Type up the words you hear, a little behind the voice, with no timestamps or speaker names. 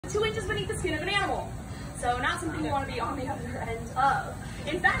2 inches beneath the skin of an animal. So not something you want to be on the other end of.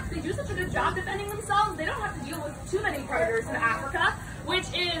 In fact, they do such a good job defending themselves, they don't have to deal with too many predators in Africa, which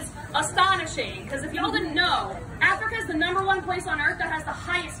is astonishing, because if y'all didn't know, Africa is the #1 place on Earth that has the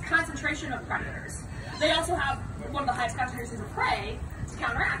highest concentration of predators. They also have one of the highest concentrations of prey to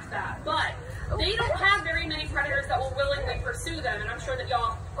counteract that, but they don't have very many predators that will willingly pursue them, and I'm sure that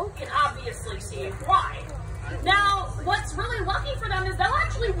y'all can obviously see why. Now, what's really lucky for them is they'll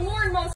actually warn most